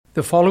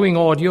The following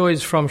audio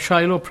is from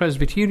Shiloh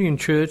Presbyterian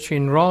Church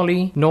in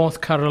Raleigh, North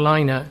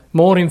Carolina.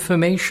 More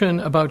information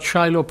about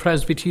Shiloh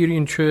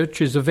Presbyterian Church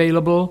is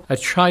available at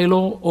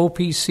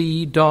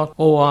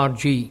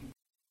shilohopc.org. If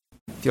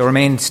you'll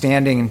remain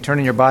standing and turn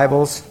in your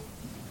Bibles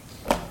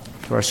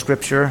to our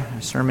scripture,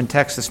 our sermon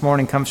text this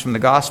morning comes from the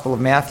Gospel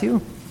of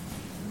Matthew.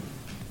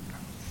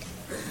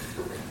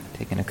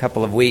 Taking a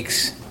couple of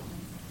weeks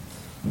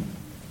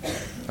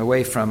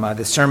away from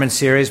the sermon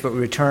series, but we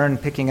return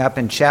picking up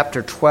in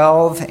chapter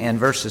 12 and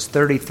verses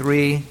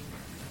 33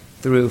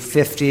 through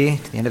 50,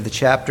 the end of the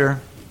chapter.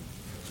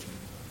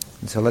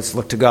 And so let's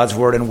look to God's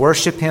Word and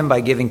worship Him by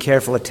giving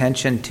careful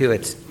attention to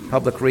its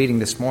public reading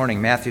this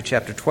morning, Matthew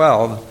chapter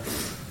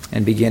 12,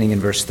 and beginning in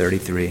verse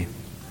 33.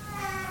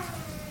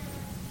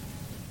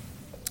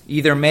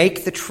 Either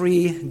make the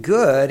tree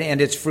good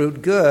and its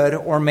fruit good,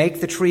 or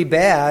make the tree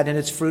bad and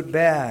its fruit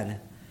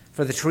bad.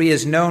 For the tree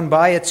is known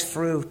by its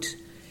fruit.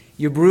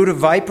 You brood of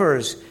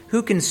vipers,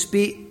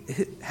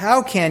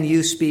 how can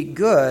you speak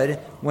good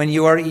when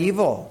you are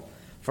evil?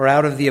 For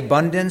out of the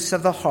abundance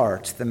of the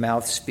heart the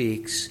mouth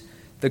speaks.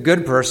 The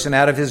good person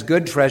out of his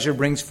good treasure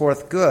brings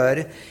forth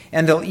good,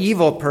 and the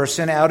evil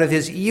person out of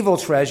his evil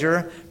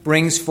treasure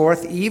brings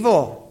forth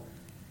evil.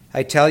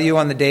 I tell you,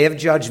 on the day of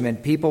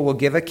judgment, people will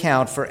give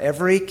account for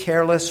every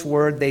careless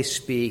word they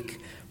speak.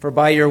 For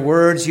by your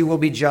words you will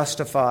be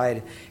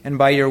justified, and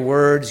by your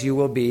words you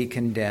will be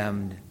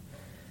condemned.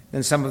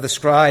 Then some of the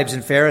scribes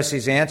and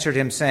Pharisees answered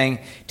him, saying,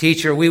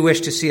 Teacher, we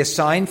wish to see a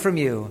sign from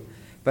you.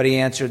 But he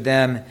answered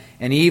them,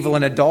 An evil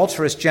and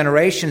adulterous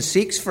generation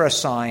seeks for a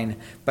sign,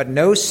 but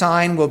no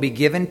sign will be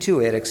given to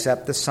it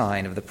except the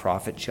sign of the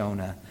prophet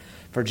Jonah.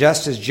 For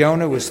just as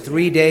Jonah was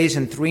 3 days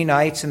and 3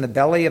 nights in the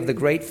belly of the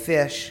great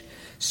fish,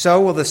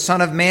 so will the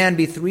Son of Man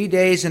be 3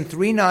 days and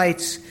 3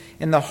 nights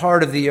in the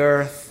heart of the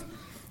earth.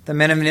 The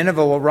men of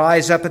Nineveh will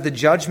rise up at the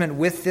judgment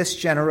with this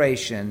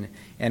generation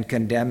and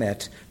condemn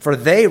it. For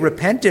they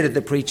repented at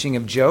the preaching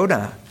of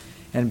Jonah,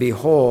 and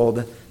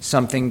behold,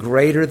 something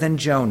greater than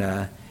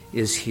Jonah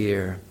is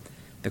here.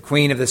 The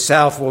queen of the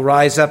south will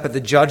rise up at the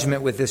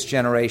judgment with this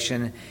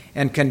generation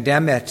and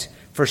condemn it.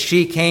 For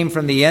she came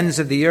from the ends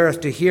of the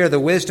earth to hear the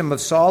wisdom of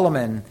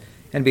Solomon,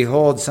 and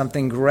behold,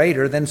 something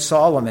greater than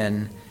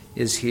Solomon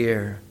is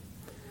here.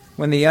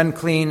 When the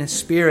unclean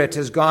spirit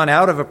has gone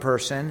out of a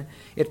person,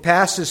 it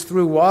passes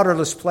through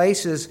waterless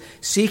places,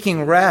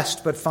 seeking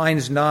rest, but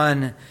finds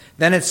none.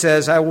 Then it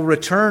says, I will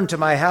return to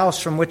my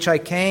house from which I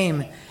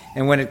came.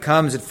 And when it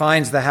comes, it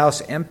finds the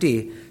house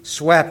empty,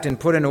 swept, and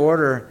put in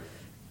order.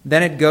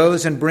 Then it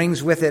goes and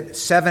brings with it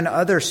 7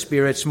 other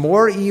spirits,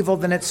 more evil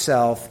than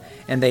itself,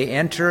 and they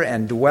enter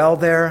and dwell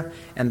there.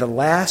 And the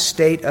last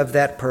state of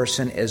that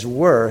person is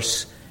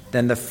worse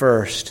than the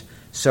first.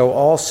 So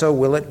also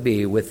will it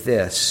be with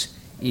this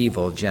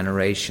evil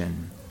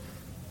generation.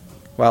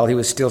 While he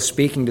was still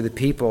speaking to the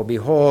people,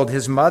 behold,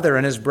 his mother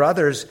and his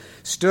brothers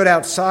stood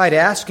outside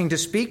asking to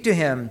speak to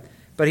him.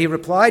 But he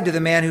replied to the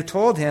man who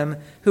told him,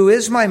 Who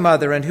is my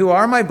mother and who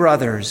are my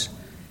brothers?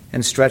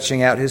 And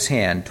stretching out his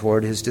hand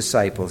toward his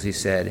disciples, he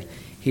said,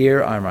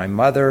 Here are my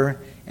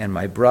mother and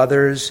my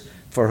brothers,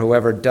 for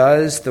whoever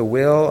does the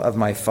will of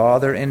my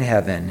Father in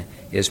heaven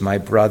is my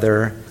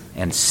brother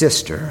and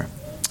sister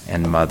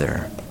and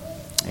mother.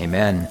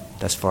 Amen.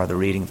 Thus far the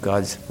reading of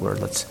God's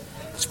word. Let's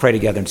pray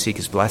together and seek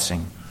his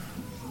blessing.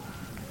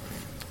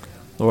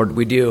 Lord,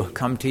 we do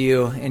come to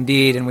you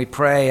indeed, and we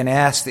pray and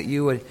ask that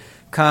you would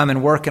come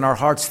and work in our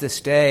hearts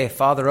this day.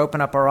 Father,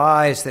 open up our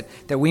eyes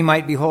that we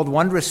might behold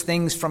wondrous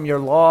things from your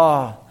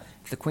law.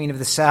 The Queen of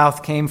the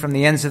South came from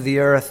the ends of the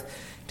earth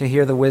to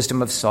hear the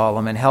wisdom of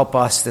Solomon. Help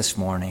us this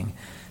morning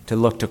to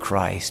look to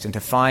Christ and to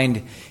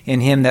find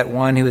in him that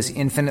one who is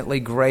infinitely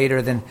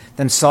greater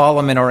than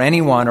Solomon or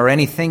anyone or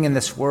anything in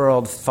this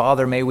world.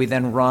 Father, may we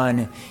then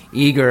run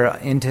eager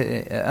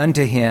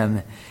unto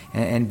him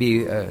and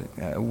be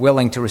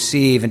willing to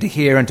receive and to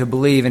hear and to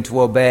believe and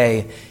to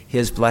obey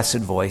his blessed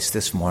voice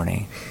this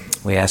morning.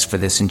 We ask for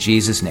this in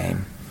Jesus'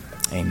 name.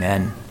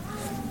 Amen.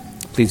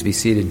 Please be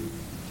seated.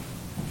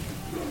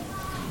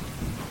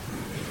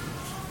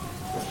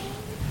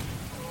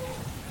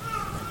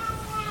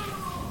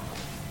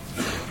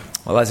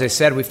 Well, as I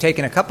said, we've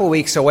taken a couple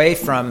weeks away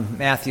from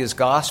Matthew's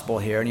gospel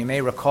here, and you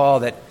may recall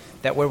that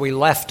where we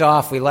left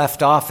off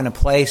in a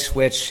place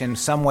which in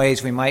some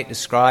ways we might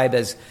describe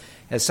as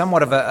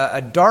somewhat of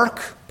a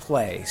dark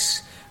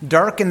place.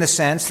 Dark in the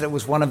sense that it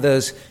was one of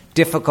those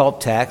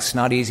difficult texts,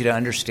 not easy to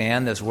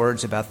understand, those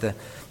words about the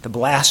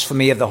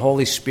blasphemy of the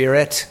Holy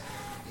Spirit.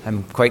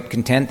 I'm quite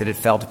content that it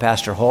fell to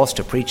Pastor Holst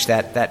to preach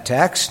that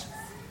text.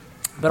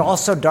 But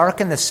also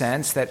dark in the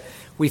sense that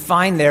we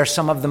find there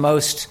some of the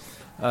most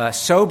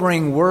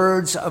sobering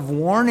words of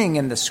warning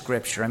in the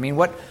Scripture. I mean,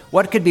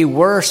 what could be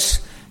worse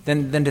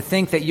than to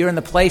think that you're in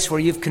the place where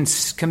you've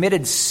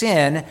committed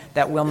sin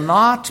that will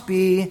not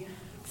be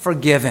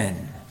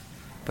forgiven?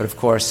 But of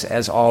course,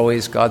 as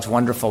always, God's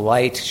wonderful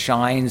light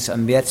shines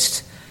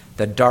amidst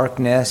the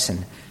darkness,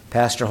 and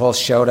Pastor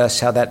Holst showed us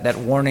how that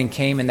warning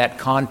came in that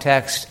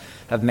context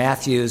of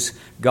Matthew's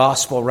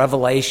gospel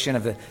revelation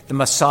of the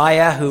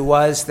Messiah, who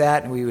was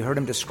that, and we heard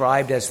him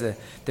described as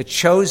the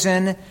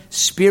chosen,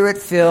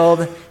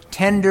 spirit-filled,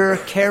 tender,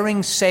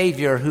 caring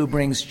Savior who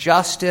brings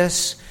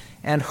justice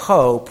and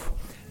hope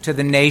to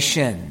the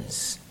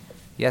nations.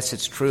 Yes,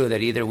 it's true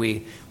that either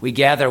we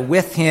gather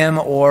with him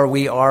or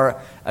we are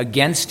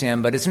against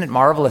him, but isn't it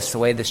marvelous the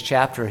way this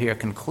chapter here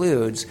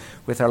concludes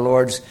with our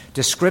Lord's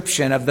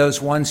description of those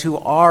ones who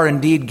are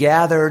indeed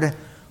gathered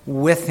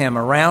with him,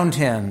 around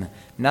him.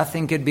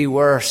 Nothing could be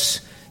worse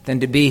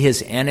than to be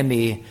his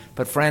enemy.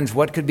 But friends,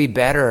 what could be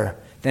better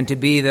than to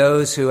be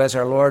those who, as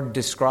our Lord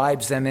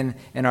describes them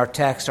in our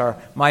text, are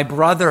my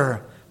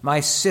brother,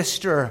 my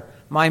sister,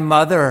 my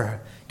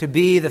mother, to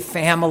be the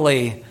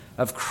family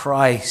of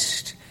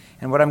Christ.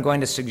 And what I'm going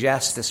to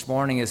suggest this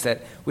morning is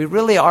that we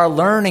really are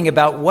learning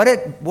about what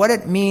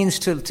it means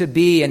to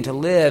be and to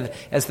live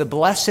as the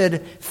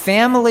blessed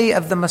family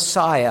of the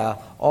Messiah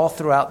all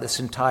throughout this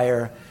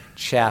entire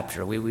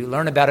chapter. We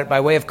learn about it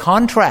by way of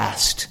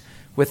contrast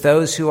with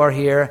those who are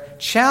here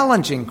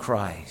challenging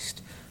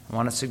Christ. I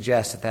want to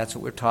suggest that that's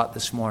what we're taught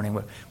this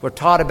morning. We're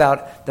taught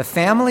about the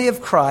family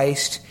of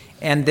Christ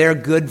and their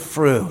good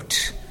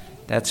fruit.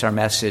 That's our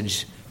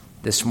message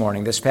this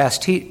morning. This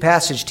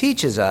passage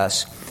teaches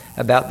us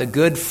about the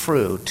good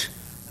fruit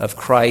of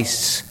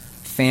Christ's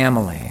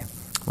family.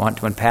 I want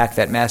to unpack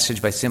that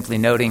message by simply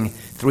noting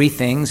three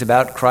things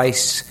about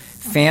Christ's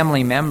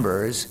family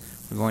members.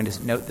 We're going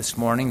to note this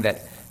morning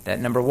that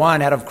number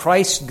one, out of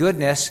Christ's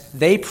goodness,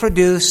 they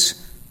produce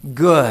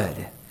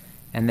good.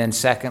 And then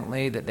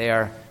secondly, that they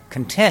are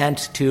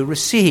content to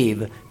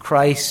receive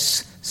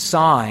Christ's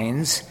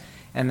signs.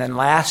 And then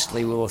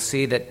lastly, we will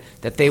see that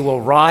they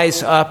will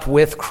rise up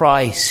with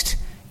Christ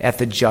at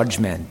the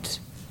judgment.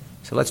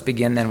 So let's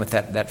begin then with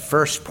that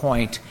first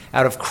point.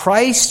 Out of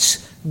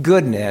Christ's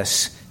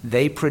goodness,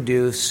 they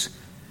produce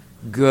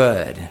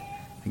good.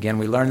 Again,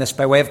 we learn this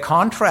by way of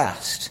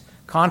contrast.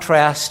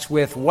 Contrast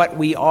with what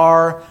we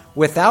are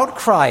without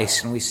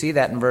Christ. And we see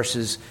that in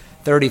verses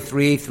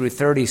 33 through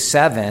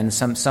 37.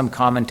 Some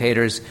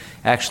commentators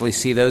actually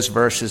see those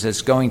verses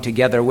as going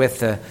together with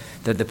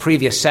the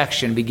previous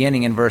section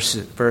beginning in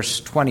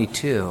verse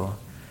 22.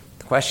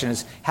 The question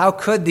is, how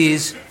could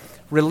these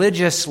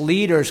religious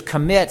leaders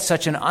commit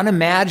such an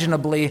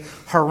unimaginably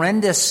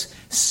horrendous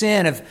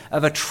sin of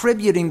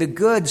attributing the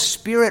good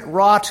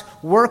Spirit-wrought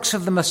works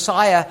of the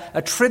Messiah,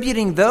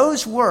 attributing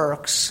those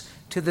works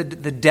to the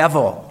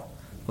devil?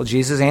 Well,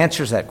 Jesus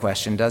answers that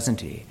question, doesn't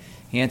he?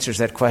 He answers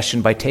that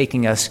question by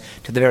taking us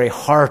to the very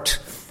heart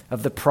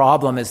of the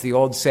problem, as the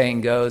old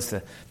saying goes.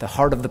 The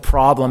heart of the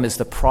problem is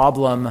the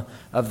problem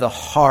of the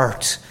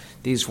heart.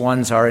 These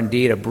ones are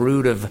indeed a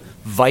brood of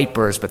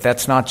vipers, but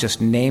that's not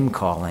just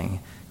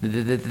name-calling.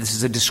 This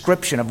is a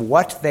description of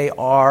what they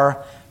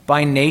are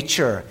by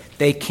nature.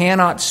 They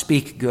cannot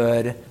speak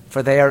good,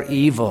 for they are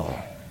evil.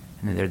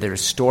 And they're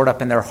stored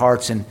up in their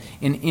hearts in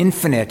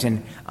infinite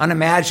and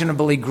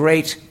unimaginably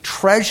great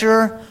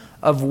treasure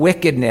of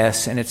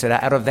wickedness, and it's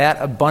out of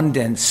that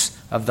abundance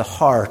of the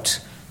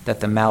heart that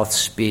the mouth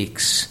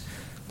speaks.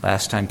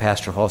 Last time,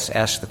 Pastor Hulse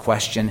asked the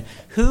question,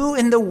 who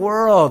in the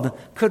world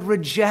could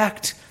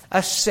reject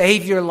a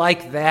Savior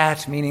like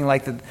that, meaning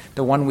like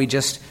the one we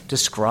just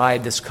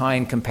described, this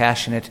kind,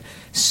 compassionate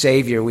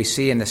Savior we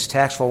see in this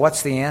text? Well,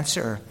 what's the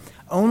answer?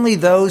 Only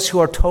those who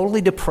are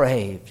totally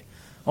depraved,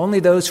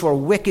 only those who are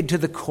wicked to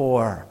the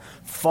core,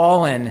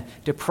 fallen,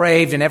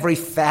 depraved in every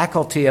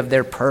faculty of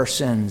their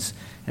persons.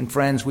 And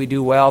friends, we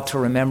do well to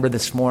remember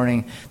this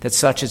morning that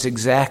such is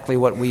exactly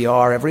what we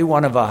are, every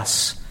one of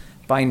us,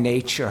 by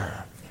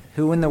nature.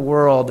 Who in the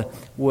world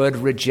would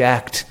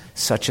reject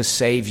such a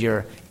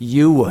Savior?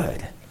 You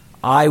would.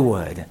 I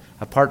would,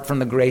 apart from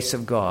the grace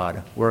of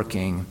God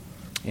working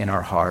in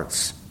our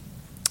hearts.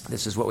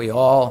 This is what we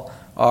all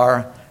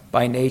are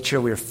by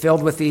nature. We are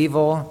filled with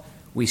evil.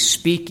 We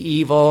speak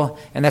evil.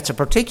 And that's a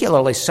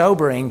particularly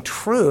sobering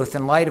truth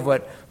in light of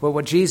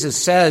what Jesus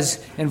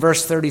says in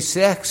verse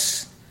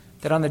 36,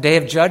 that on the day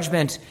of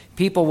judgment,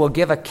 people will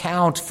give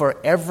account for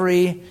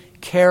every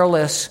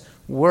careless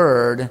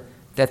word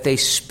that they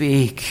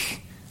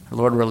speak. The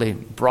Lord really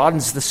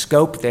broadens the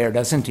scope there,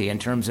 doesn't he, in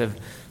terms of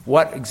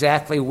what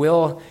exactly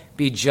will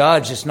be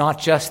judged. It's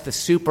not just the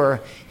super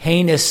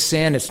heinous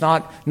sin. It's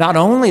not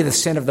only the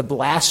sin of the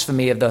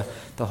blasphemy of the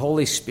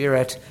Holy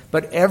Spirit,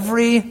 but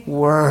every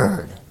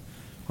word.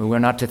 We're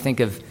not to think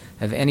of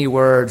any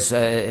words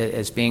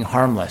as being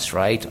harmless,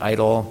 right?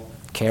 Idle,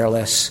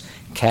 careless,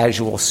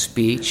 casual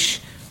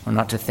speech. We're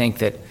not to think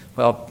that,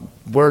 well,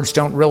 words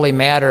don't really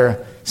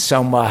matter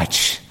so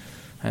much.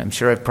 I'm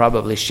sure I've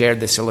probably shared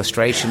this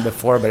illustration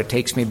before, but it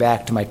takes me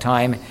back to my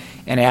time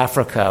in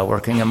Africa,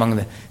 working among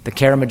the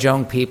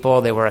Karamojong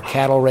people. They were a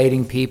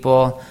cattle-raiding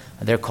people.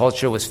 Their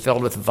culture was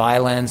filled with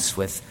violence,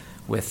 with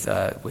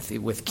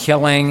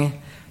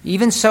killing.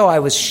 Even so, I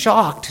was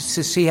shocked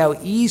to see how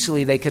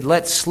easily they could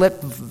let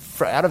slip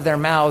out of their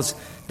mouths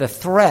the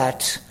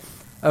threat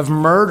of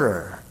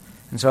murder.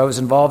 And so I was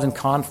involved in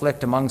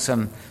conflict among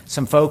some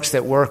folks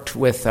that worked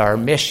with our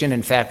mission.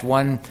 In fact,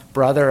 one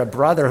brother, a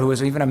brother who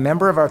was even a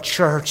member of our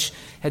church,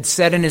 had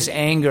said in his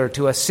anger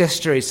to a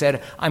sister, he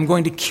said, "I'm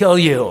going to kill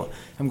you.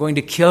 I'm going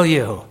to kill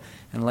you."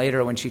 And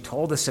later when she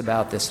told us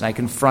about this and I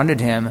confronted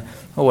him,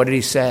 well, what did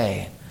he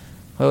say?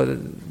 Well,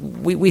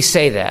 we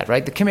say that,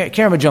 right? The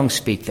Karamojong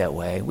speak that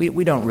way.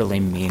 We don't really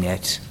mean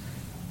it.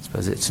 I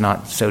suppose it's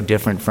not so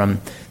different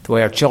from the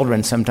way our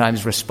children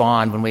sometimes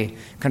respond when we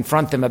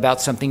confront them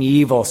about something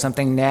evil,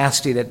 something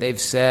nasty that they've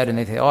said, and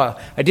they say, "Oh,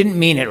 I didn't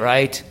mean it,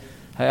 right?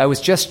 I was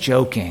just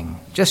joking,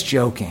 just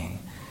joking."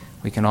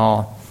 We can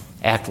all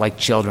act like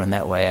children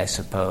that way, I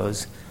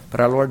suppose. But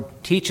our Lord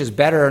teaches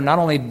better, not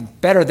only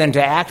better than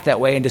to act that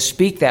way and to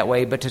speak that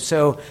way, but to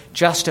so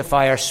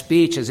justify our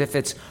speech as if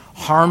it's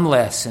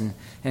harmless and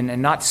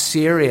not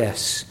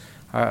serious.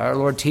 Our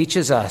Lord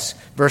teaches us,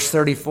 verse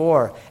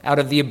 34, out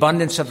of the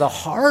abundance of the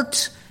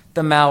heart,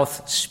 the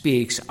mouth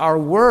speaks. Our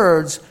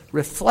words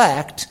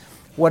reflect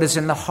what is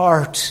in the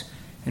heart.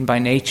 And by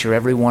nature,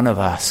 every one of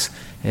us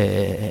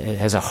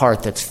has a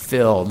heart that's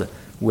filled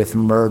with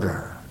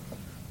murder.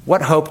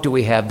 What hope do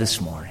we have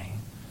this morning?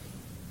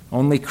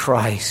 Only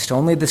Christ,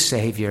 only the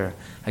Savior.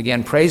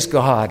 Again, praise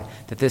God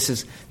that this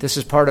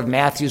is part of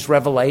Matthew's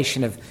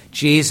revelation of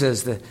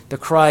Jesus, the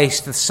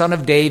Christ, the Son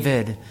of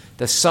David,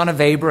 the Son of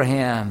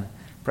Abraham.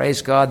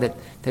 Praise God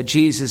that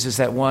Jesus is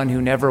that one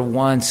who never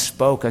once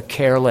spoke a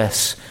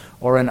careless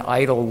or an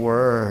idle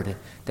word,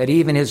 that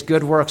even his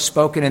good works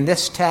spoken in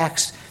this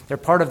text, they're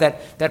part of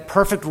that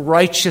perfect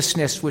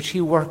righteousness which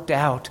he worked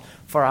out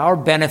for our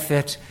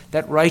benefit,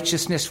 that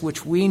righteousness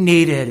which we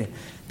needed,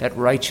 that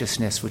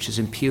righteousness which is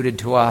imputed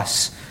to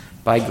us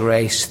by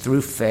grace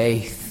through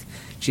faith.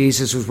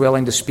 Jesus was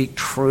willing to speak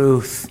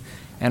truth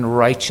and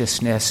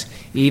righteousness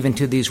even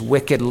to these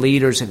wicked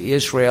leaders of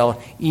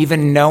Israel,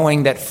 even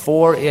knowing that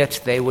for it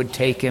they would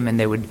take him and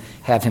they would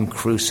have him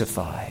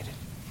crucified.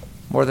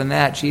 More than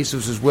that,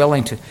 Jesus was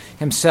willing to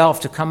himself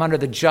to come under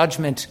the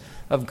judgment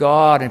of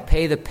God and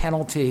pay the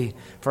penalty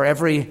for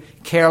every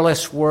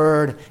careless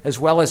word as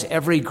well as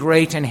every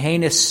great and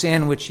heinous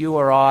sin which you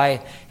or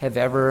I have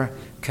ever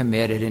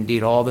committed.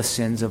 Indeed, all the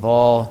sins of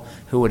all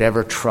who would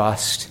ever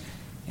trust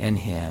in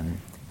him.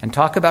 And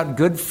talk about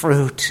good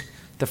fruit,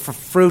 the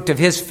fruit of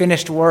his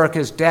finished work,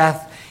 his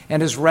death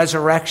and his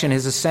resurrection,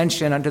 his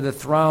ascension unto the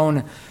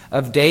throne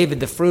of David.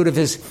 The fruit of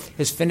his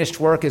finished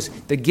work is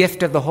the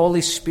gift of the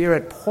Holy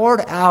Spirit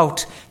poured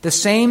out, the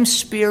same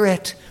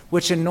Spirit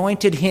which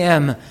anointed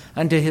him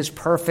unto his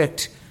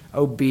perfect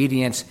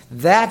obedience.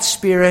 That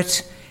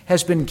Spirit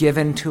has been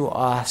given to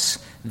us.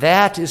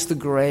 That is the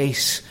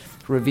grace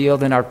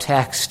revealed in our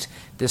text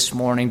this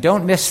morning.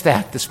 Don't miss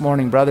that this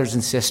morning, brothers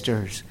and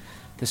sisters.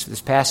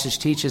 This passage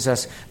teaches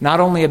us not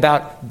only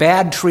about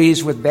bad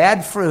trees with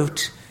bad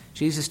fruit.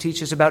 Jesus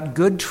teaches about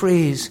good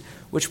trees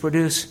which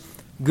produce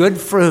good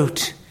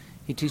fruit.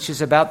 He teaches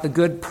about the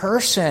good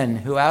person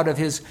who out of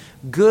his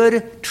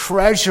good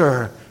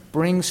treasure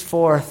brings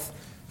forth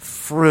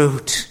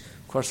fruit.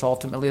 Of course,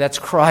 ultimately, that's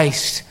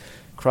Christ.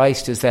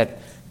 Christ is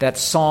that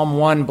Psalm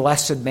 1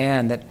 blessed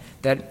man,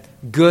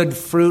 that good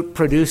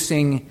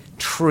fruit-producing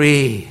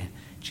tree.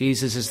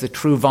 Jesus is the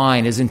true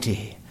vine, isn't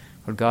he?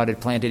 Where God had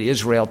planted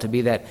Israel to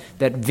be that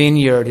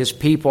vineyard, his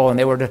people, and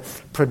they were to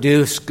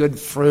produce good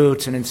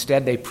fruits, and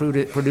instead they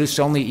produced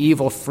only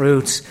evil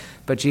fruits.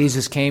 But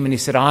Jesus came and he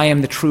said, "I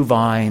am the true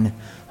vine.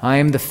 I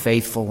am the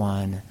faithful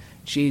one."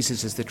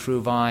 Jesus is the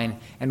true vine.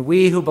 And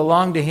we who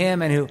belong to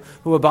him and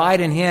who abide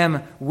in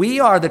him, we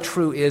are the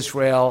true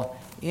Israel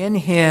in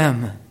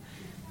him.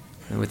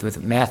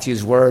 With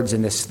Matthew's words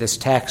in this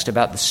text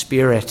about the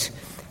Spirit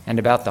and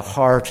about the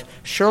heart,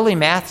 surely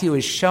Matthew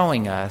is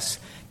showing us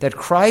that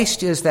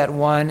Christ is that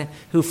one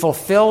who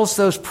fulfills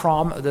those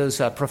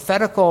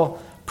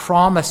prophetical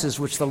promises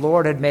which the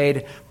Lord had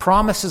made,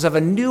 promises of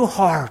a new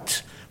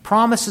heart,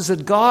 promises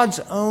that God's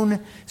own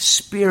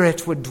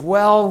Spirit would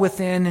dwell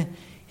within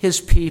his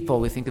people.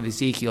 We think of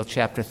Ezekiel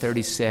chapter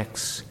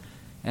 36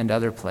 and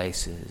other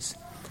places.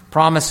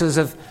 Promises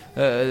of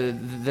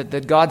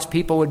that God's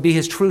people would be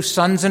his true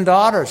sons and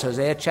daughters,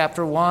 Hosea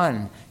chapter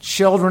 1,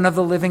 children of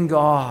the living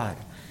God.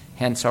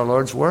 Hence our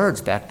Lord's words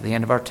back to the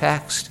end of our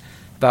text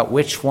about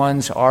which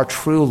ones are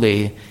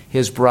truly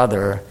his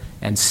brother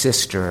and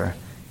sister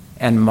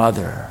and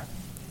mother.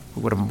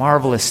 What a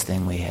marvelous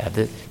thing we have.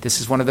 This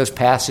is one of those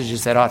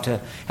passages that ought to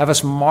have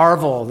us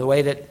marvel the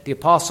way that the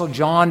Apostle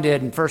John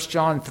did in 1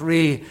 John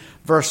 3,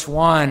 verse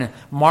 1.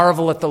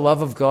 Marvel at the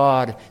love of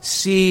God.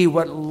 See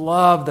what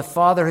love the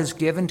Father has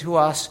given to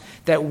us,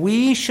 that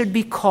we should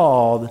be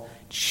called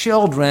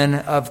children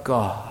of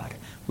God.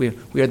 We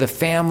are the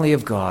family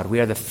of God. We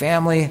are the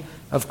family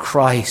of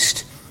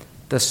Christ,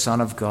 the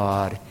Son of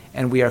God,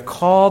 and we are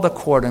called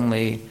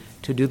accordingly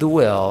to do the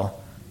will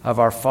of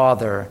our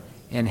Father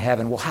in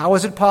heaven. Well, how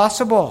is it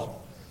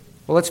possible?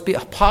 Well, it's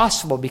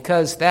possible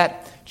because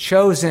that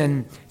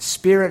chosen,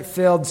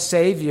 Spirit-filled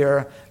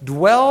Savior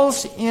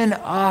dwells in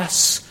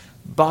us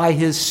by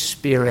his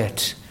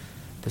Spirit.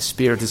 The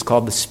Spirit is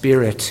called the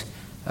Spirit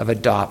of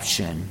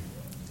adoption.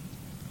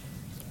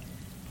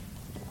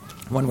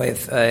 One way,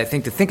 I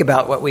think, to think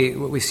about what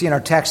we see in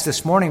our text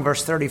this morning,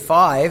 verse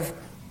 35,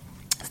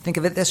 think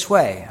of it this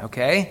way,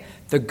 okay?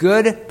 The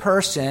good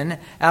person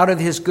out of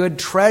his good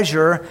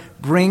treasure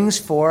brings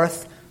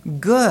forth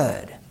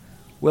good.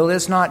 Well,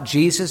 is not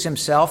Jesus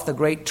himself the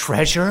great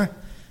treasure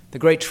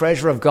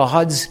of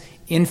God's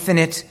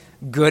infinite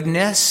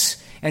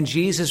goodness? And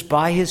Jesus,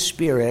 by his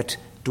Spirit,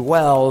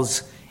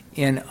 dwells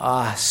in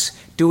us.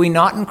 Do we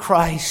not in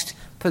Christ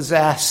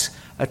possess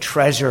a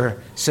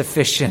treasure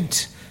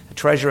sufficient, a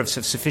treasure of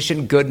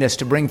sufficient goodness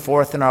to bring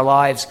forth in our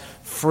lives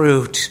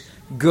fruit,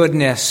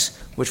 goodness,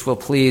 which will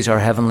please our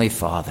Heavenly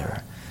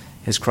Father?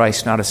 Is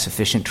Christ not a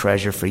sufficient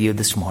treasure for you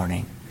this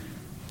morning?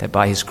 That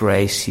by his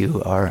grace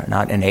you are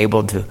not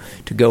enabled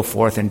to go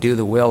forth and do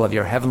the will of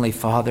your Heavenly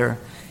Father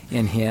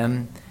in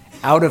him?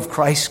 Out of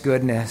Christ's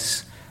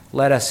goodness,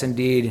 let us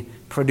indeed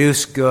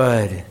produce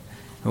good.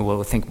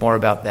 We'll think more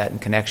about that in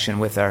connection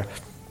with our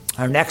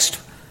next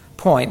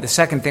point. The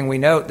second thing we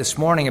note this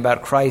morning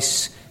about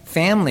Christ's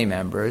family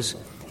members,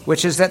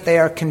 which is that they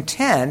are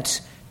content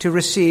to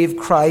receive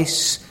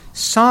Christ's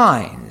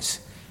signs.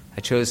 I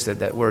chose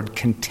that word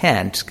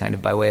content kind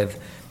of by way of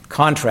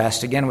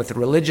contrast again with the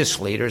religious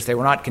leaders. They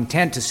were not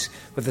content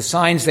with the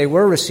signs they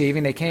were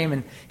receiving. They came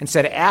and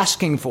instead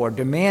asking for,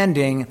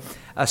 demanding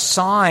a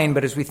sign.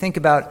 But as we think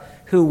about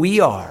who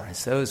we are,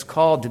 as those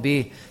called to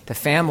be the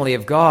family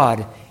of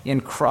God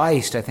in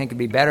Christ, I think it'd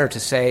be better to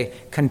say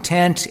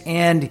content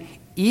and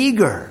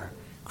eager.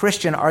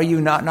 Christian, are you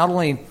not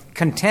only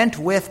content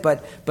with,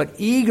 but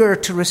eager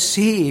to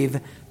receive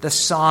the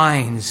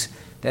signs?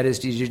 That is,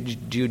 do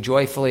you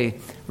joyfully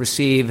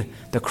receive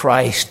the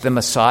Christ, the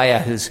Messiah,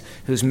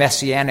 whose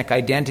messianic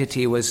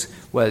identity was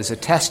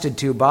attested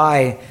to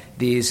by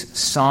these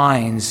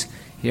signs?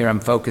 Here I'm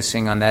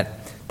focusing on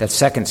that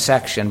second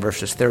section,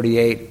 verses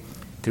 38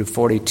 through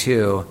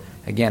 42.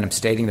 Again, I'm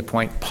stating the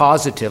point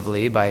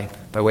positively by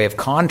way of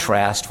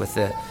contrast with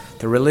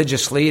the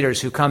religious leaders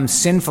who come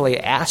sinfully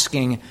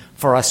asking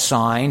for a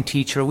sign.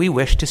 Teacher, we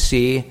wish to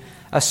see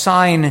a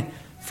sign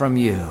from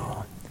you.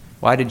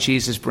 Why did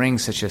Jesus bring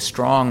such a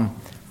strong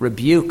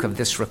rebuke of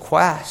this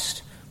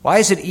request? Why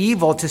is it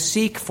evil to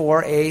seek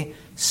for a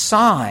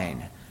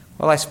sign?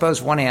 Well, I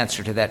suppose one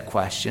answer to that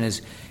question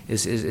is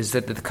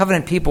that the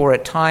covenant people were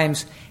at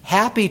times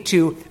happy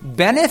to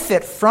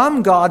benefit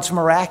from God's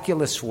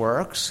miraculous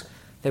works.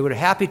 They were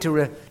happy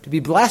to be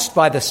blessed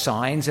by the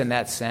signs in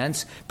that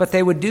sense, but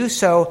they would do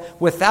so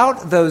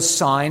without those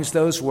signs,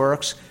 those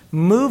works,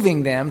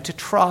 moving them to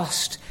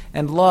trust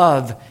and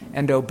love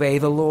and obey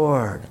the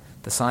Lord.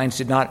 The signs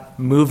did not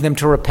move them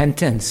to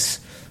repentance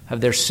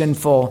of their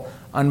sinful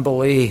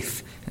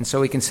unbelief. And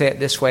so we can say it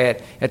this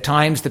way, at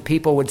times the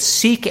people would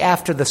seek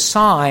after the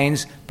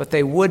signs, but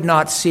they would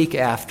not seek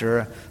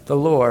after the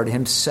Lord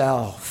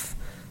himself.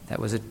 That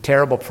was a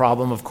terrible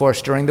problem, of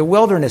course, during the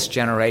wilderness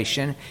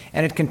generation,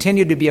 and it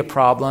continued to be a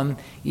problem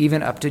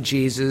even up to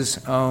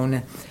Jesus'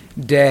 own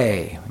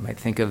day. We might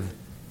think of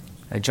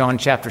John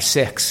chapter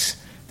 6.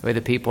 The way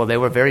the people, they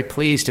were very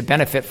pleased to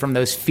benefit from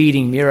those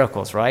feeding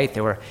miracles, right? They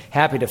were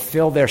happy to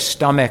fill their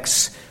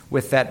stomachs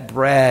with that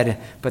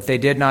bread, but they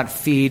did not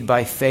feed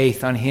by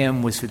faith on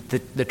him was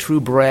the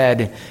true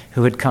bread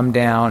who had come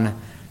down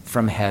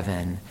from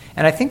heaven.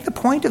 And I think the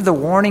point of the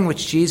warning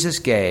which Jesus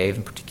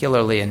gave,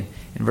 particularly in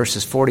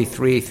verses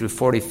 43 through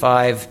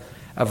 45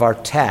 of our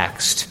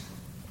text,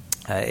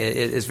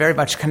 is very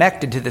much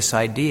connected to this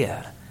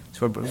idea.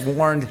 So we're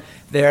warned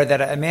there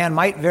that a man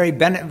might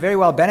very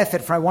well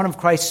benefit from one of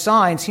Christ's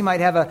signs. He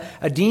might have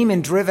a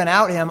demon driven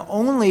out of him,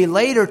 only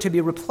later to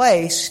be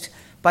replaced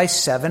by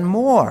 7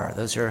 more.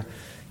 Those are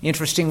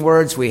interesting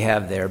words we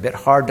have there, a bit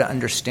hard to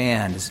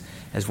understand.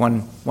 As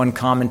one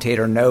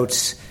commentator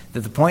notes,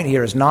 that the point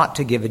here is not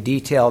to give a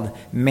detailed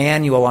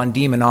manual on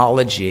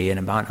demonology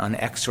and on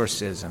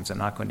exorcisms. I'm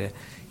not going to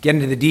get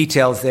into the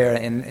details there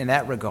in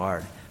that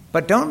regard.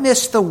 But don't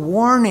miss the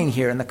warning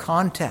here in the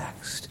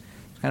context.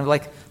 It's kind of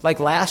like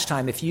last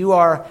time. If you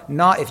are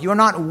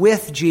not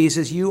with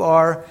Jesus, you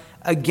are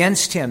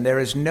against him. There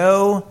is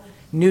no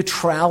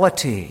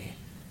neutrality.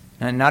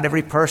 And not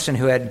every person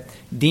who had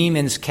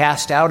demons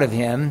cast out of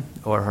him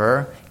or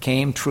her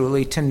came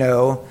truly to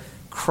know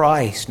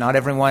Christ. Not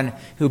everyone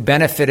who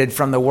benefited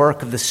from the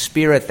work of the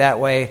Spirit that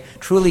way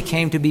truly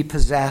came to be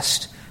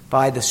possessed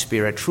by the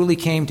Spirit, truly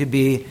came to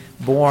be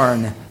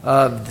born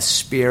of the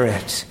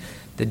Spirit.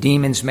 The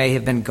demons may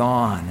have been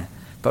gone,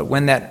 but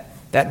when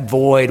that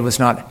void was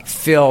not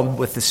filled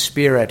with the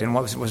Spirit and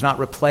was not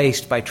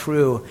replaced by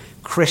true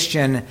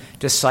Christian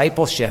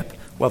discipleship,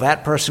 well,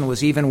 that person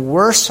was even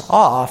worse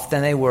off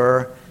than they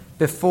were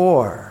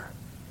before.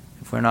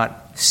 If we're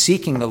not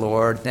seeking the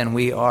Lord, then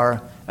we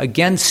are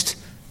against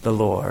the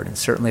Lord. And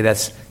certainly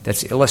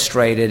that's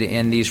illustrated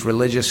in these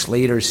religious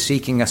leaders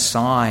seeking a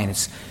sign.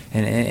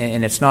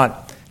 And it's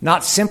not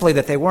simply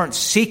that they weren't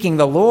seeking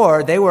the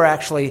Lord, they were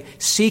actually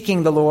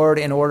seeking the Lord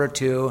in order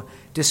to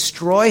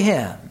destroy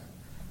him.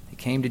 They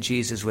came to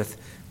Jesus with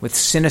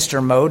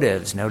sinister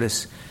motives.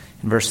 Notice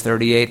in verse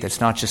 38, that's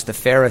not just the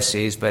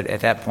Pharisees, but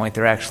at that point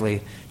they're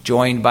actually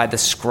joined by the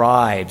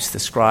scribes. The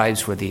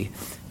scribes were the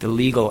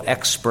legal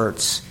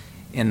experts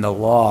in the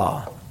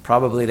law.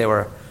 Probably they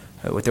were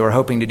What they were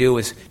hoping to do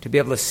was to be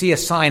able to see a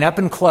sign up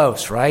and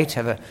close, right?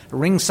 Have a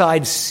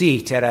ringside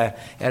seat at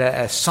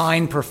a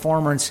sign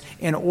performance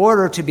in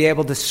order to be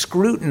able to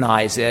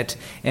scrutinize it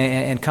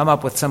and come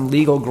up with some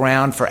legal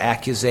ground for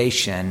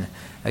accusation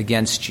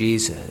against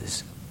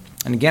Jesus.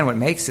 And again, what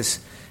makes this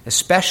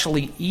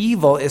especially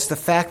evil is the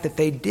fact that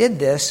they did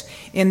this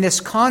in this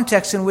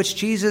context in which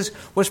Jesus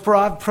was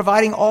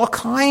providing all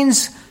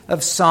kinds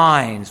of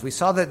signs. We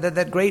saw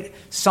that great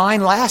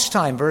sign last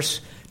time,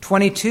 verse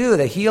 22,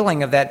 the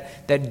healing of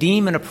that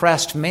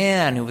demon-oppressed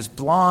man who was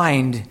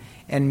blind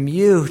and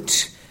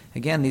mute.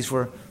 Again, these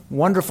were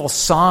wonderful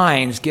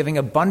signs giving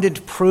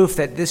abundant proof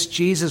that this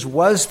Jesus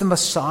was the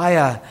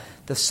Messiah,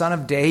 the Son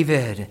of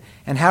David.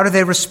 And how do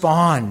they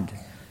respond?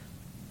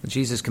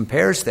 Jesus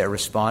compares their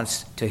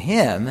response to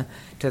him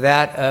to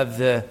that of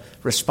the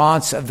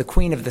response of the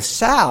Queen of the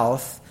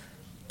South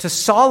to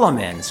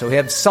Solomon. So we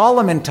have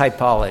Solomon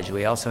typology.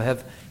 We also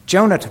have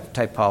Jonah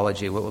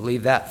typology. We'll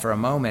leave that for a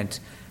moment.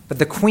 But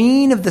the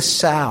Queen of the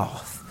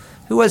South,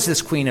 who was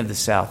this Queen of the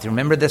South? Do you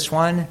remember this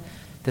one?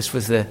 This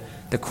was the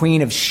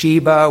Queen of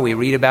Sheba. We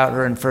read about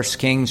her in 1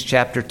 Kings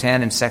chapter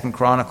 10 and 2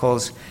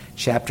 Chronicles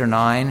chapter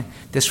 9.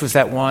 This was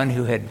that one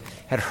who had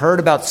heard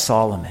about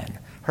Solomon,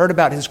 heard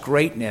about his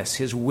greatness,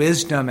 his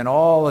wisdom, and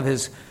all of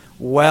his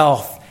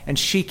wealth. And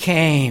she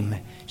came,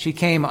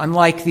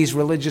 unlike these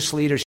religious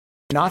leaders,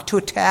 not to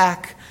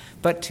attack,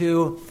 but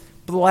to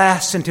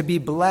bless and to be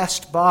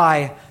blessed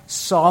by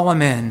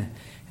Solomon.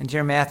 And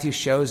here Matthew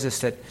shows us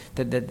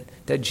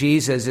that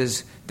Jesus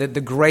is the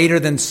greater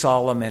than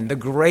Solomon. The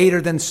greater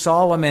than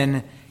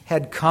Solomon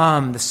had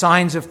come. The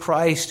signs of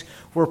Christ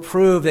were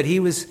proof that he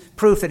was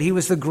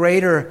the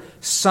greater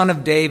Son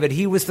of David.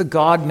 He was the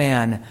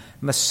God-man,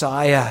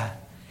 Messiah.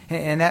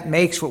 And that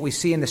makes what we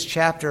see in this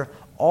chapter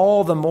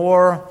all the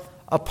more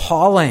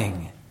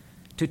appalling.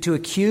 To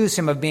accuse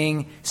him of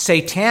being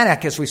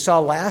satanic, as we saw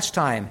last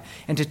time,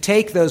 and to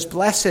take those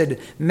blessed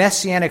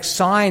messianic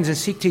signs and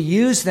seek to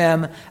use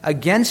them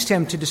against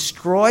him to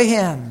destroy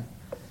him.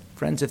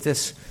 Friends, if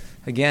this,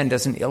 again,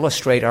 doesn't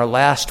illustrate our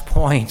last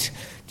point,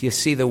 do you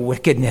see the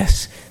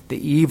wickedness,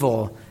 the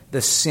evil,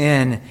 the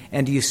sin,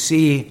 and do you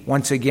see,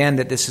 once again,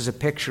 that this is a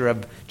picture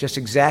of just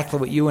exactly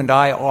what you and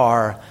I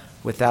are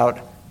without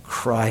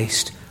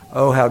Christ?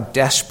 Oh, how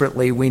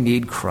desperately we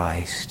need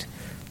Christ.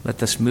 Let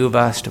this move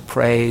us to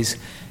praise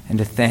and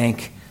to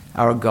thank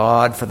our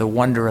God for the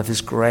wonder of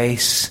his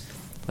grace.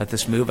 Let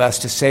this move us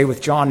to say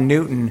with John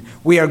Newton,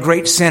 we are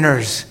great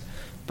sinners,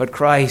 but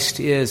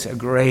Christ is a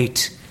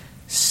great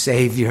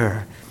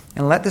Savior.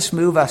 And let this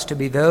move us to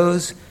be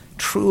those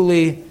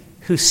truly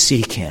who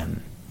seek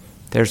him.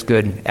 There's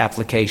good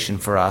application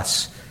for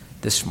us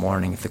this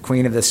morning. If the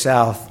Queen of the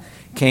South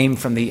came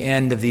from the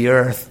end of the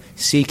earth,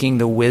 seeking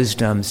the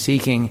wisdom,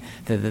 seeking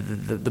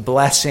the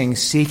blessing,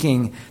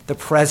 seeking the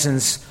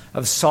presence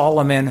of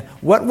Solomon,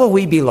 what will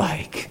we be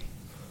like?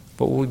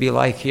 What will we be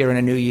like here in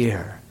a new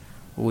year?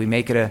 Will we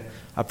make it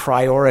a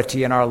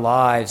priority in our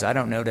lives, I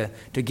don't know,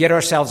 to get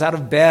ourselves out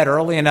of bed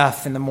early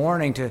enough in the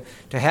morning to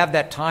have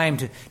that time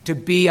to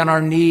be on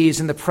our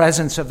knees in the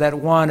presence of that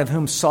one of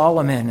whom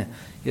Solomon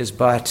was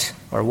but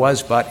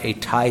a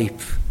type,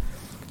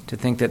 to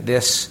think that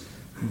this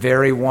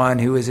very one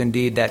who is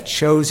indeed that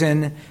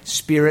chosen,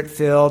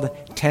 spirit-filled,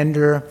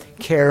 tender,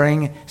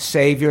 caring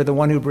Savior, the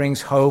one who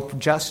brings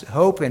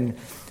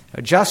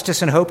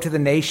justice and hope to the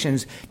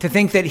nations, to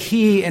think that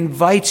he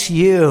invites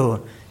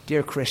you,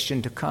 dear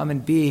Christian, to come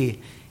and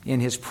be in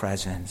his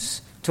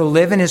presence, to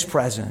live in his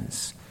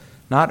presence,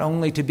 not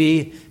only to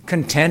be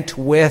content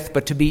with,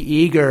 but to be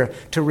eager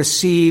to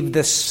receive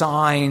the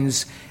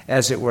signs,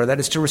 as it were. That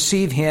is, to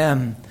receive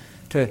him,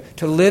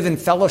 to live in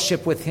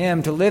fellowship with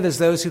him, to live as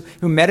those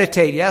who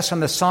meditate, yes,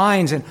 on the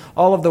signs and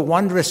all of the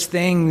wondrous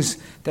things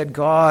that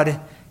God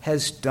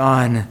has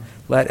done.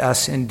 Let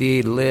us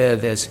indeed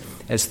live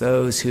as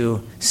those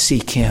who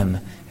seek him,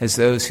 as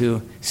those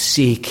who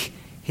seek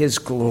his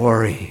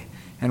glory.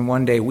 And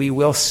one day we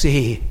will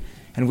see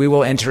and we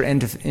will enter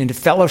into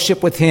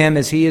fellowship with him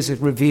as he is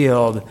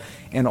revealed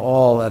in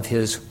all of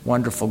his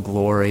wonderful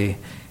glory.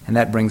 And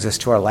that brings us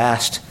to our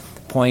last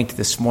point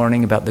this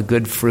morning about the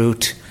good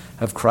fruit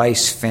of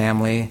Christ's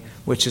family,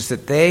 which is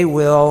that they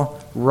will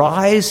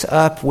rise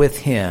up with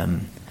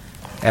him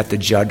at the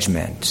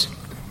judgment.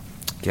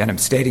 Again, I'm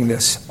stating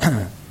this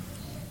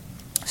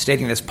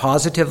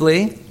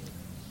positively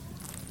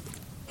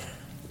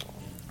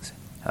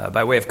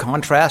by way of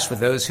contrast with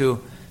those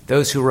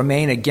who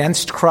remain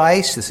against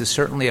Christ. This is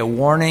certainly a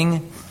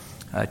warning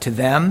to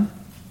them.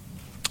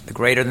 The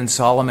greater than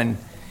Solomon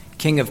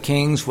King of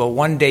Kings will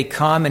one day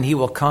come, and he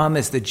will come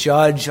as the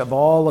judge of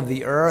all of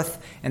the earth.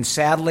 And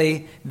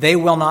sadly, they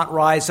will not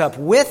rise up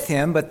with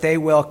him, but they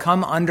will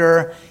come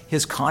under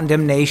his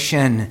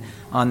condemnation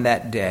on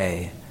that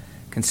day.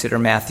 Consider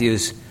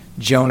Matthew's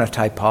Jonah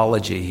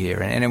typology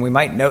here. And we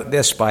might note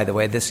this, by the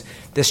way, this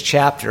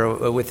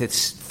chapter with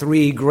its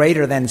three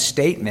greater than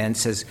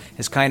statements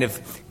has kind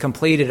of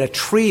completed a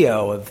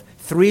trio of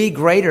three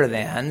greater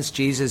thans.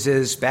 Jesus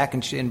is, back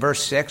in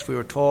verse 6, we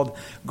were told,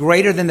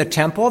 greater than the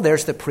temple.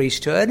 There's the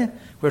priesthood.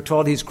 We're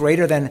told he's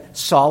greater than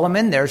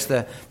Solomon. There's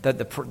the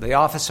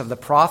office of the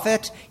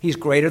prophet. He's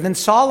greater than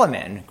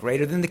Solomon,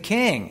 greater than the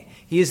king.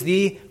 He is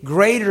the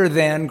greater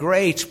than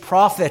great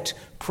prophet,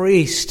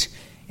 priest,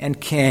 and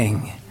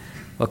king.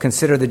 Well,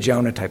 consider the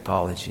Jonah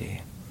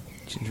typology.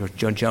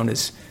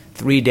 Jonah's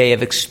 3-day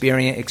of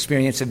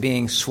experience of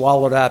being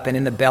swallowed up and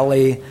in the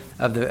belly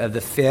of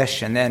the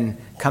fish, and then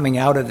coming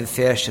out of the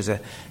fish as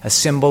a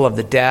symbol of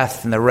the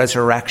death and the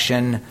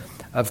resurrection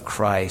of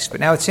Christ. But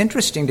now it's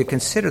interesting to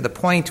consider the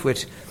point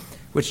which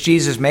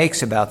Jesus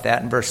makes about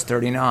that in verse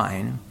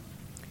 39.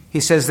 He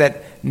says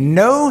that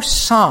no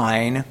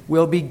sign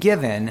will be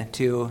given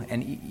to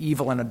an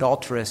evil and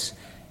adulterous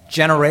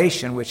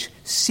generation which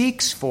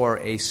seeks for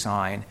a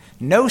sign.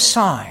 No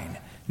sign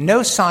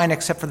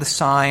except for the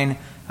sign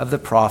of the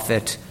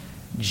prophet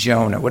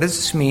Jonah. What does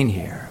this mean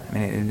here? I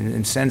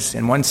mean,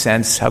 in one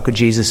sense, how could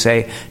Jesus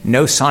say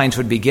no signs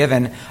would be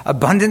given?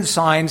 Abundant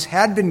signs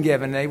had been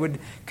given. They would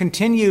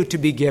continue to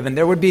be given.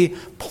 There would be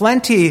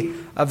plenty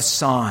of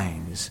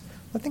signs.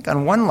 I think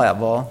on one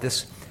level,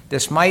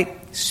 this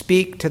might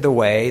speak to the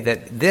way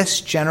that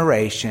this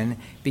generation,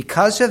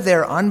 because of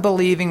their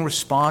unbelieving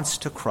response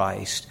to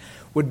Christ,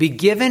 would be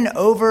given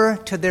over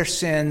to their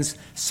sins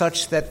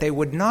such that they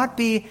would not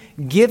be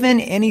given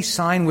any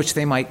sign which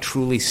they might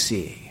truly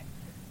see.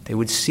 They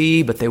would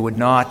see, but they would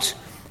not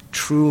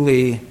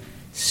truly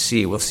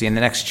see. We'll see in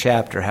the next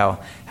chapter how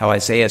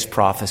Isaiah's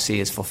prophecy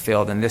is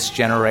fulfilled in this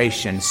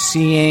generation.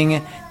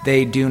 Seeing,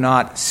 they do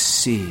not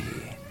see.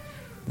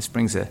 This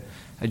brings a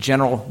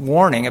general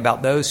warning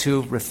about those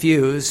who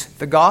refuse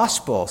the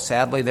gospel.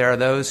 Sadly, there are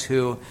those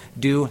who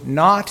do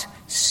not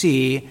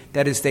see,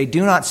 that is, they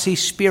do not see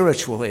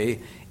spiritually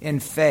in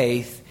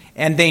faith,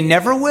 and they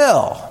never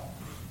will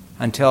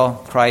until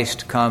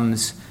Christ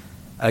comes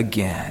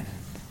again.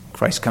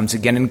 Christ comes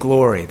again in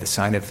glory. The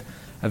sign of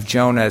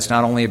Jonah is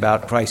not only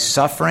about Christ's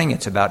suffering,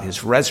 it's about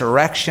his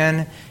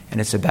resurrection,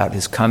 and it's about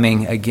his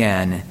coming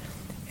again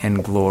in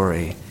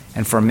glory.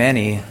 And for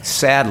many,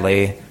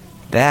 sadly,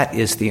 that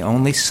is the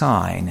only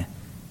sign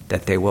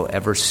that they will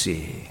ever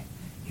see.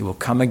 He will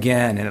come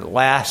again, and at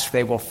last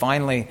they will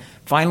finally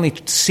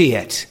see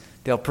it.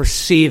 They'll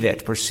perceive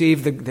it,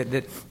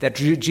 that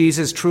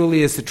Jesus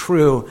truly is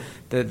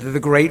the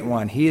great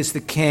one. He is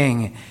the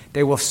King.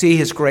 They will see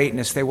his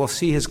greatness. They will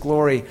see his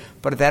glory.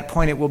 But at that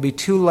point, it will be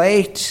too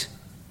late.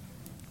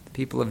 The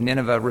people of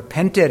Nineveh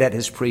repented at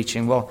his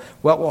preaching. Well,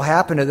 what will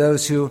happen to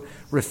those who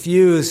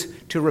refuse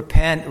to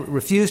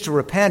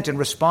repent in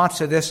response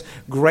to this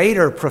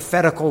greater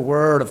prophetical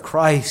word of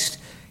Christ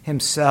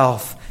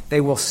himself?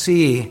 They will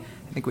see,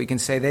 I think we can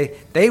say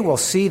they will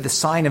see the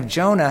sign of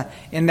Jonah,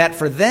 in that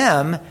for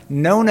them,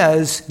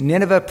 Jonah's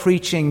Nineveh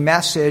preaching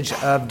message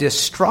of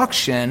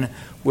destruction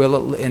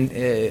will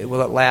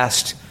at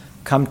last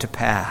come to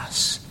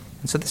pass.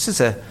 And so this is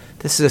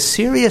a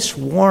serious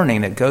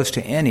warning that goes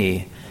to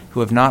any who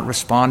have not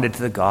responded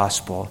to the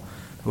gospel,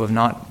 who have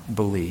not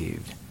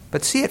believed.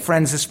 But see it,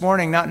 friends, this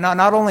morning,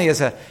 not only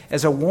as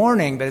a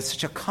warning, but it's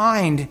such a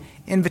kind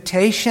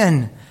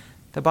invitation.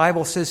 The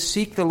Bible says,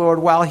 "Seek the Lord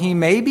while he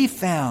may be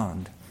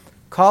found.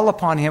 Call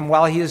upon him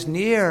while he is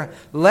near.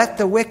 Let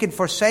the wicked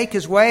forsake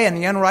his way, and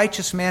the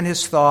unrighteous man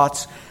his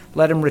thoughts.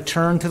 Let him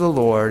return to the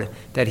Lord,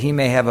 that he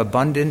may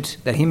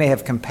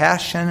have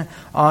compassion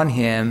on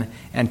him,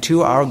 and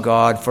to our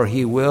God, for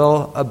he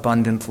will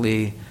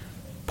abundantly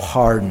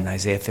pardon."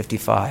 Isaiah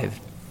 55,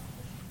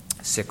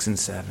 6 and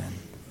 7.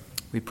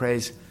 We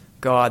praise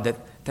God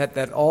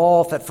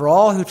that for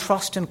all who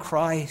trust in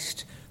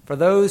Christ, for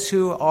those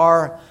who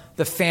are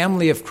the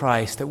family of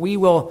Christ, that we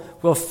will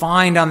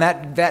find on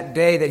that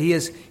day that he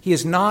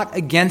is not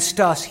against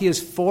us, he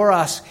is for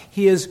us,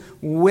 he is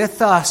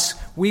with us.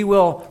 We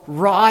will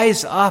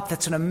rise up.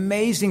 That's an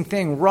amazing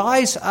thing.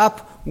 Rise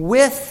up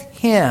with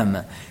him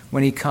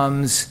when he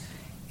comes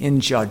in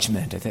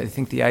judgment. I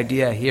think the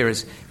idea here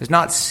is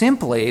not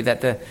simply that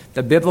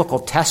the biblical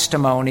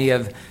testimony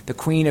of the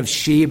Queen of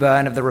Sheba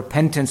and of the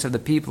repentance of the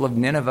people of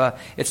Nineveh,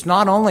 it's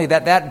not only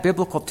that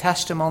biblical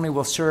testimony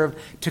will serve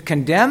to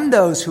condemn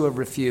those who have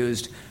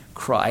refused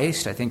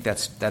Christ. I think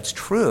that's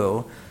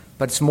true,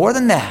 but it's more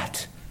than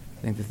that.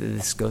 I think that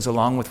this goes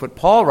along with what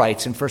Paul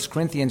writes in 1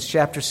 Corinthians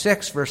chapter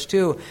 6, verse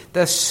 2.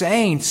 The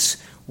saints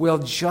will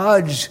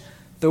judge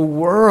the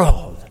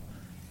world.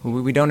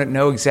 We don't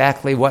know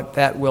exactly what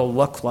that will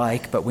look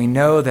like, but we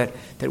know that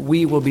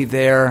we will be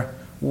there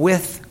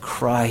with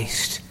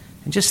Christ.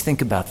 And just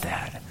think about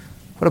that.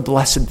 What a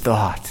blessed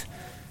thought.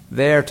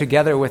 There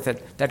together with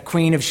that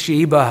Queen of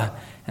Sheba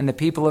and the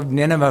people of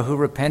Nineveh who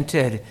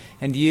repented,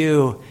 and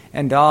you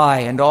and I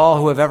and all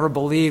who have ever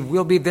believed,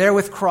 we'll be there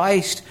with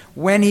Christ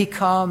when he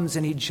comes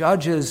and he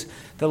judges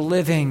the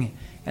living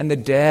and the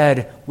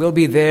dead. We'll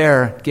be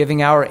there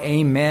giving our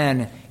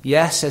amen,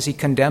 yes, as he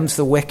condemns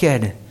the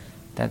wicked.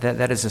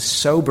 That is a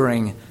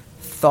sobering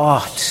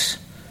thought.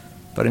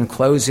 But in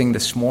closing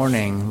this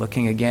morning,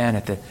 looking again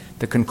at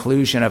the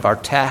conclusion of our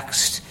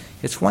text,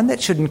 it's one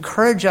that should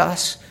encourage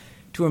us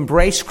to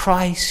embrace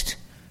Christ,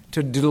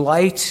 to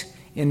delight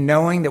in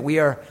knowing that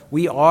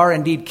we are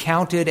indeed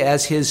counted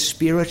as his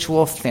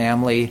spiritual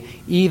family,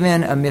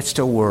 even amidst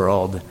a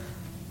world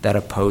that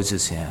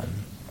opposes him.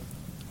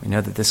 We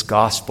know that this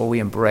gospel we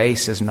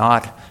embrace is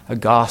not a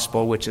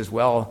gospel which is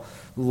well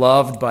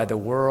loved by the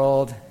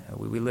world.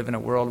 We live in a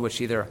world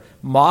which either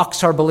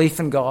mocks our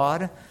belief in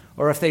God,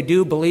 or if they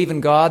do believe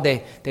in God,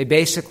 they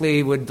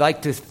basically would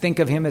like to think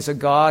of him as a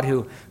God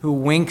who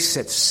winks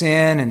at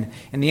sin, and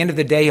in the end of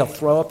the day, he'll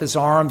throw up his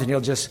arms and he'll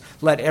just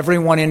let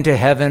everyone into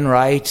heaven,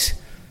 right?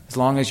 As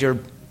long as you're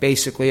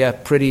basically a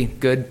pretty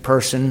good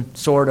person,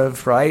 sort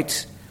of,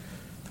 right?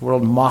 The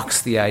world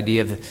mocks the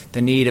idea of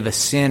the need of a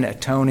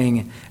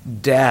sin-atoning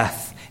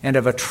death and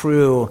of a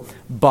true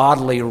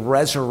bodily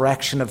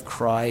resurrection of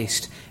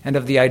Christ and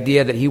of the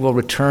idea that he will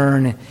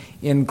return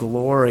in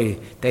glory.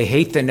 They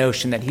hate the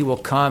notion that he will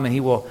come and he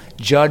will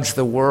judge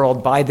the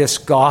world by this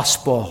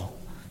gospel.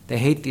 They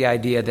hate the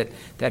idea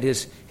that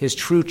his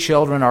true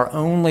children are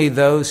only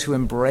those who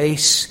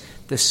embrace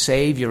the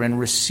Savior and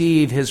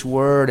receive his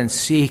word and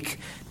seek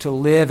to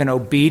live in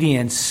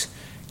obedience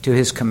to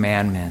his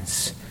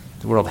commandments.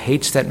 The world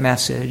hates that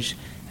message,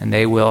 and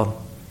they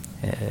will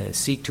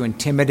seek to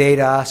intimidate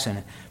us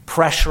and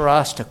pressure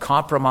us to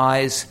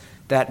compromise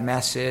that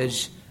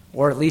message,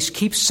 or at least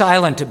keep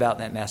silent about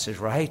that message,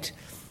 right?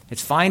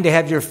 It's fine to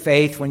have your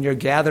faith when you're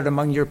gathered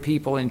among your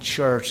people in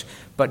church,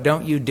 but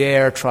don't you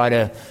dare try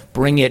to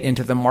bring it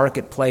into the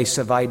marketplace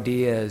of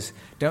ideas.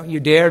 Don't you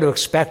dare to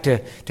expect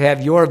to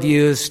have your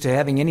views to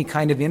having any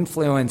kind of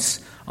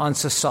influence on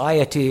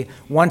society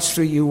once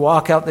you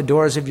walk out the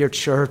doors of your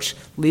church,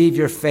 leave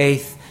your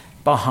faith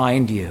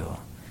behind you.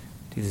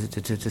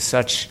 To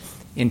such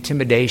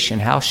intimidation,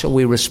 how shall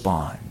we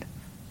respond?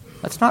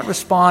 Let's not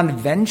respond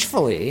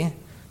vengefully.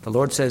 The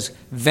Lord says,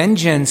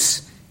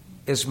 vengeance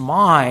is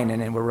mine.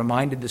 And we're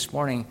reminded this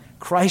morning,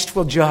 Christ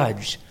will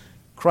judge.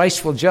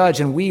 Christ will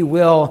judge, and we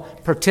will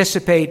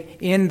participate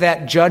in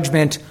that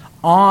judgment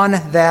on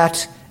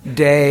that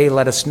day.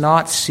 Let us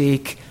not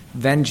seek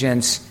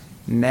vengeance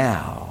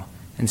now.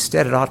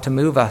 Instead, it ought to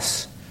move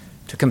us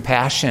to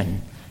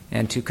compassion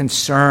and to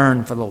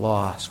concern for the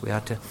lost. We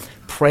ought to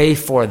pray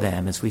for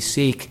them as we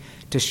seek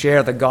to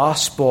share the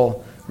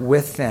gospel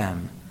with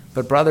them.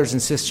 But brothers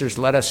and sisters,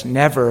 let us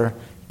never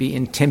be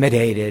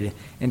intimidated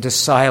into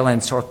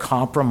silence or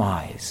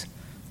compromise.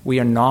 We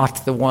are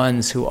not the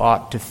ones who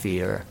ought to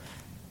fear.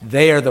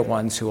 They are the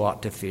ones who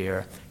ought to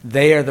fear.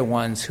 They are the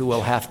ones who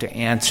will have to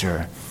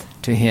answer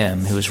to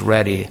him who is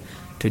ready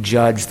to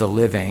judge the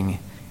living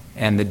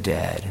and the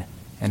dead.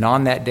 And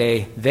on that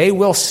day, they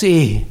will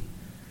see.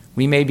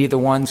 We may be the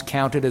ones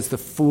counted as the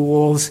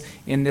fools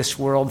in this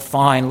world.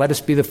 Fine, let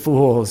us be the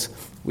fools.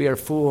 We are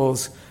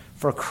fools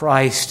for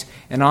Christ.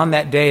 And on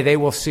that day, they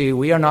will see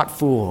we are not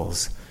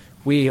fools.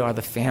 We are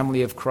the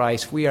family of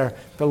Christ. We are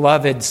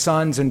beloved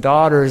sons and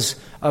daughters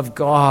of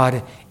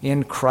God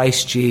in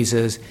Christ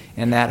Jesus.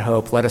 In that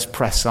hope, let us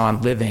press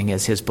on living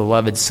as his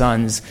beloved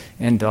sons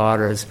and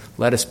daughters.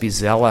 Let us be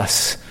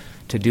zealous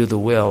to do the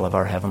will of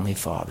our Heavenly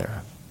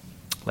Father.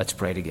 Let's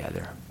pray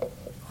together.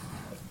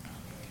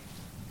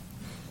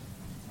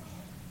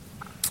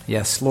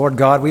 Yes, Lord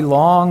God, we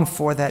long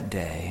for that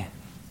day.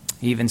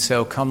 Even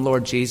so, come,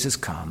 Lord Jesus,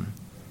 come.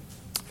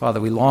 Father,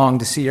 we long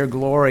to see your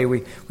glory.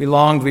 We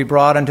long to be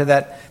brought into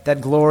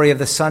that glory of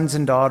the sons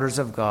and daughters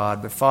of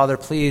God. But Father,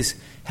 please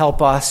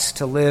help us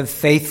to live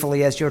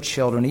faithfully as your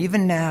children,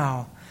 even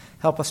now.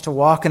 Help us to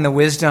walk in the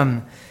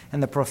wisdom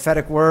and the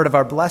prophetic word of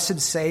our blessed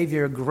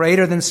Savior,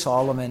 greater than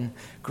Solomon,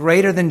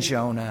 greater than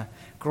Jonah.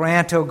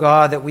 Grant, O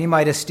God, that we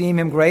might esteem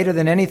him greater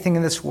than anything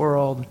in this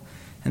world,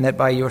 and that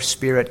by your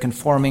Spirit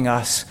conforming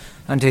us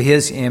unto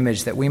his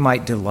image, that we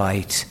might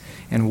delight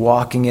in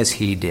walking as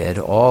he did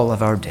all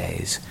of our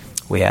days.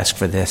 We ask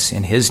for this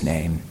in his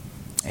name.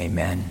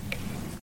 Amen.